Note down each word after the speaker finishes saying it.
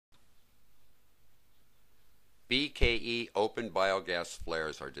BKE open biogas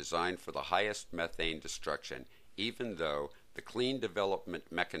flares are designed for the highest methane destruction, even though the clean development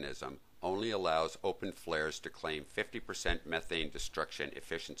mechanism only allows open flares to claim 50% methane destruction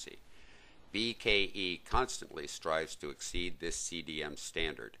efficiency. BKE constantly strives to exceed this CDM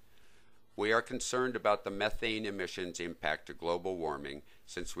standard. We are concerned about the methane emissions impact to global warming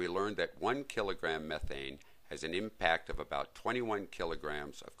since we learned that 1 kilogram methane has an impact of about 21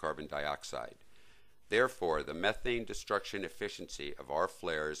 kilograms of carbon dioxide. Therefore, the methane destruction efficiency of our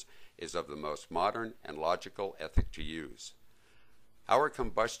flares is of the most modern and logical ethic to use. Our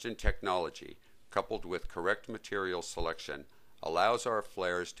combustion technology, coupled with correct material selection, allows our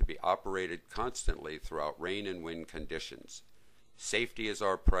flares to be operated constantly throughout rain and wind conditions. Safety is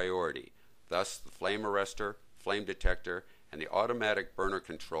our priority, thus the flame arrestor, flame detector, and the automatic burner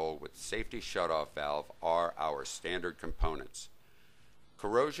control with safety shutoff valve are our standard components.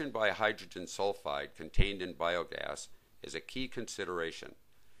 Corrosion by hydrogen sulfide contained in biogas is a key consideration,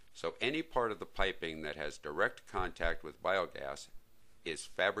 so any part of the piping that has direct contact with biogas is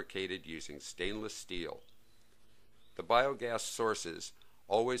fabricated using stainless steel. The biogas sources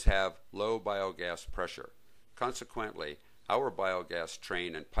always have low biogas pressure. Consequently, our biogas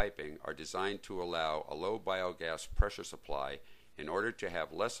train and piping are designed to allow a low biogas pressure supply in order to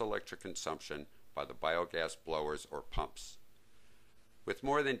have less electric consumption by the biogas blowers or pumps. With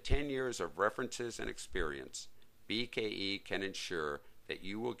more than 10 years of references and experience, BKE can ensure that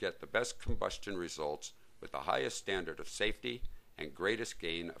you will get the best combustion results with the highest standard of safety and greatest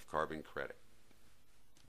gain of carbon credit.